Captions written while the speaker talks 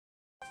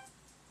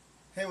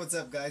Hey, what's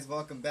up guys?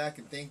 Welcome back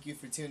and thank you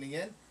for tuning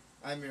in.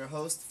 I'm your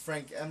host,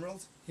 Frank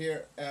Emerald,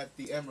 here at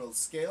the Emerald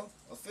Scale,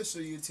 official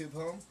YouTube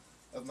home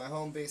of my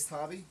home-based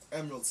hobby,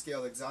 Emerald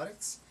Scale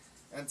Exotics.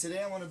 And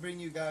today I want to bring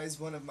you guys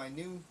one of my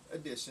new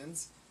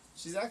additions.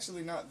 She's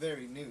actually not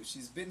very new.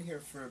 She's been here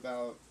for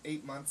about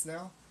 8 months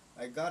now.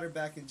 I got her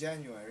back in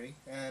January,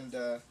 and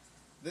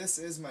this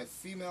is my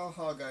female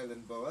Hogg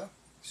Island Boa.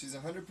 She's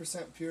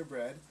 100%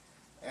 purebred,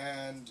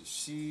 and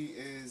she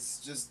is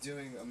just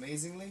doing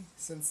amazingly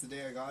since the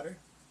day I got her.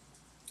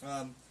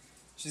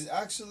 She's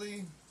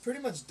actually pretty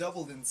much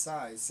doubled in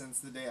size since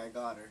the day I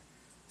got her.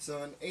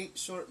 So in 8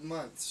 short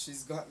months,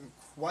 she's gotten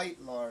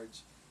quite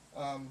large.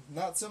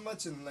 Not so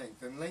much in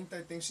length. In length,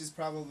 I think she's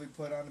probably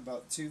put on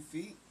about 2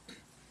 feet.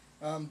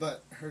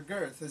 But her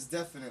girth has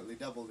definitely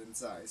doubled in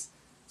size.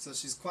 So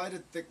she's quite a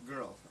thick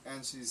girl,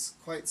 and she's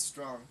quite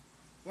strong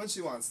when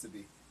she wants to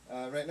be.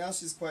 Right now,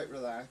 she's quite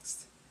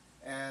relaxed,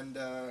 and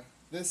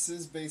this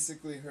is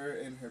basically her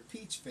in her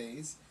peach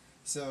phase.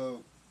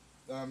 So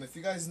if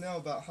you guys know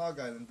about Hogg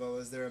Island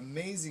Boas, they're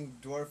amazing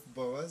dwarf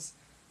boas.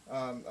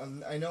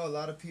 I know a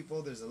lot of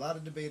people, there's a lot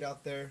of debate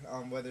out there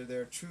on whether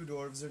they're true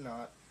dwarves or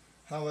not.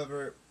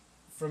 However,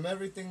 from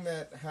everything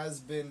that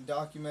has been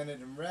documented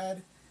and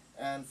read,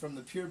 and from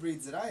the pure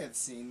breeds that I have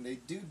seen, they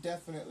do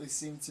definitely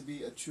seem to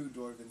be a true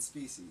dwarven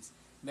species.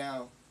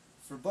 Now,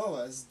 for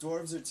boas,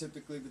 dwarves are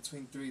typically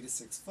between 3 to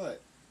 6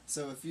 foot.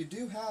 So if you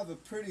do have a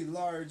pretty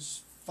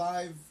large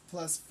 5+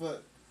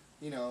 foot,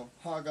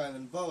 Hogg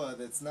Island Boa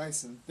that's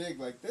nice and big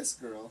like this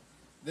girl,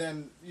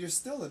 then you're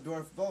still a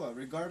dwarf boa,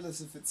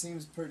 regardless if it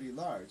seems pretty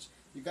large.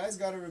 You guys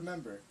got to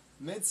remember,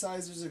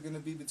 mid-sizers are going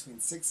to be between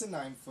 6 and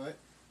 9 foot,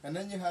 and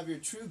then you have your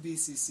true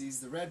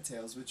BCCs, the red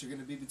tails, which are going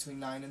to be between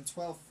 9 and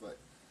 12 foot.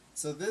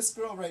 So this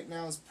girl right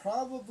now is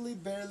probably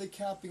barely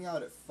capping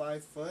out at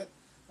 5 foot,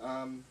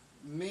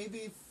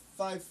 maybe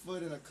 5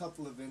 foot and a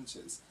couple of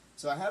inches.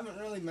 So I haven't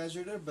really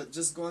measured her, but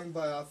just going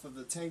by off of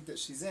the tank that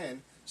she's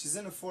in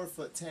a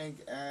 4-foot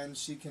tank, and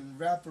she can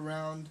wrap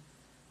around.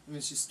 I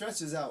mean, she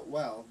stretches out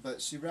well,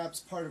 but she wraps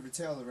part of her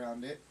tail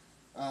around it,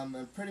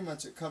 and pretty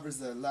much it covers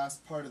the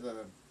last part of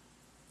the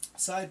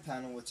side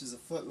panel, which is a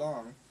foot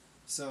long.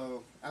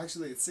 So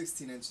actually it's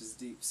 16 inches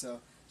deep,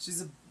 so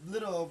she's a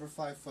little over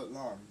 5 foot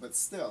long, but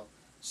still,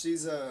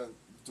 she's a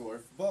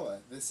dwarf boa.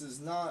 This is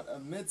not a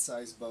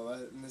mid-sized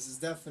boa, and this is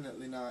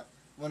definitely not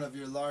one of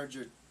your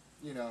larger,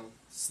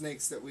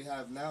 snakes that we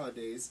have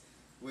nowadays,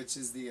 which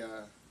is the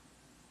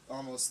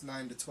almost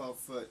 9 to 12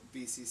 foot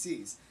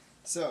BCCs.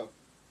 So,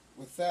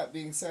 with that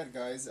being said,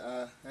 guys,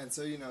 and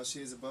so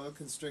she is a boa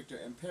constrictor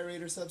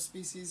Imperator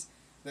subspecies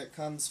that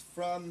comes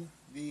from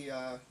the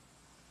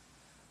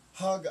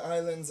Hogg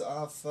Islands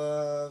off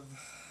of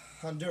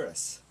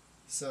Honduras.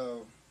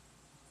 So,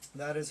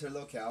 that is her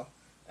locale,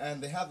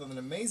 and they have an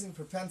amazing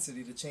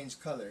propensity to change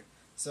color.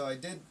 So I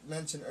did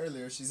mention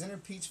earlier, she's in her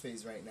peach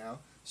phase right now.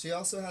 She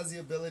also has the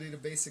ability to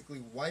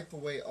basically wipe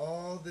away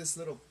all this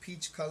little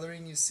peach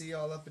coloring you see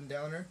all up and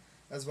down her,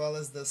 as well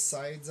as the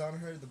sides on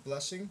her, the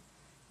blushing.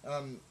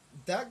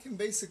 That can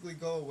basically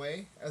go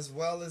away, as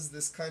well as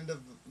this kind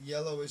of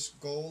yellowish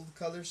gold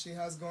color she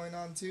has going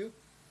on too.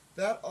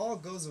 That all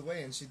goes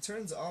away, and she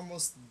turns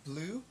almost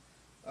blue.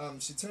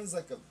 She turns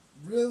like a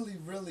really,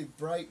 really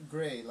bright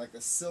gray, like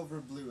a silver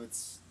blue.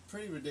 It's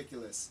pretty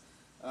ridiculous.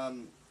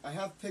 I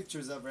have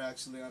pictures of her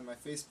actually on my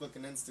Facebook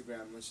and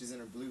Instagram when she's in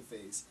her blue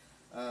phase.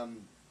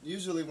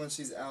 Usually when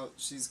she's out,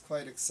 she's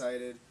quite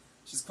excited.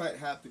 She's quite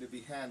happy to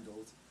be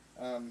handled.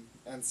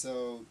 And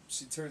so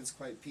she turns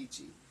quite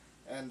peachy.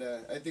 And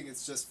I think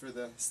it's just for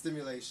the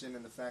stimulation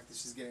and the fact that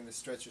she's getting to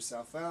stretch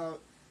herself out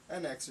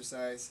and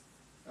exercise.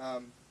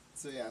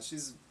 So yeah,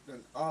 she's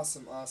an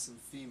awesome, awesome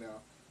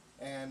female.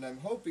 And I'm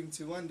hoping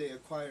to one day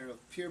acquire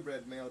a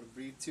purebred male to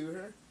breed to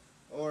her,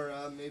 or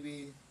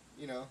maybe,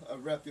 a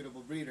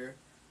reputable breeder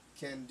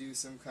can do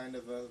some kind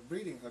of a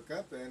breeding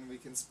hookup and we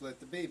can split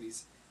the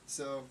babies.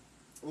 So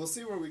we'll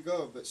see where we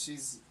go, but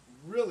she's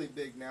really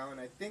big now,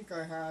 and I think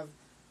I have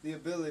the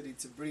ability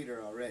to breed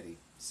her already.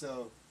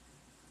 So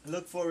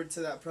look forward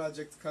to that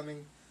project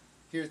coming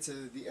here to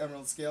the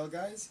Emerald Scale,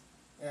 guys.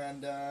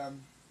 And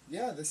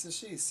yeah, this is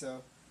she.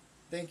 So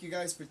thank you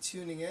guys for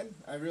tuning in.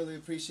 I really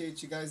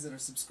appreciate you guys that are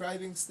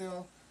subscribing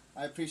still.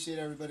 I appreciate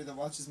everybody that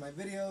watches my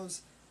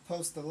videos.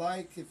 Post a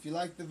like if you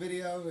like the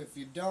video. If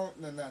you don't,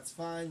 then that's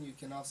fine. You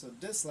can also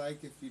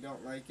dislike if you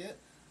don't like it.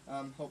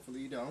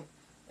 Hopefully you don't.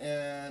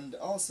 And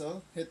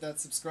also, hit that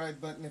subscribe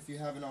button if you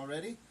haven't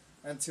already.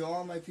 And to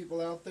all my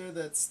people out there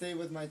that stay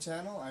with my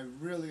channel, I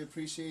really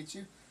appreciate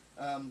you.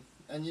 And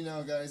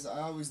guys,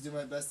 I always do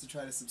my best to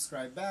try to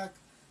subscribe back,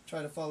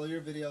 try to follow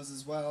your videos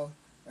as well,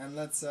 and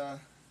let's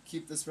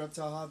keep this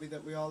reptile hobby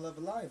that we all love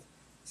alive.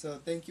 So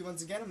thank you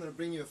once again. I'm going to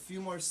bring you a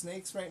few more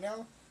snakes right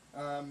now,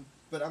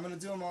 but I'm going to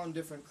do them all in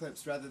different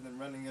clips rather than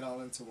running it all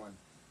into one.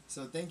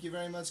 So thank you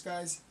very much,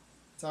 guys.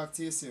 Talk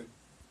to you soon.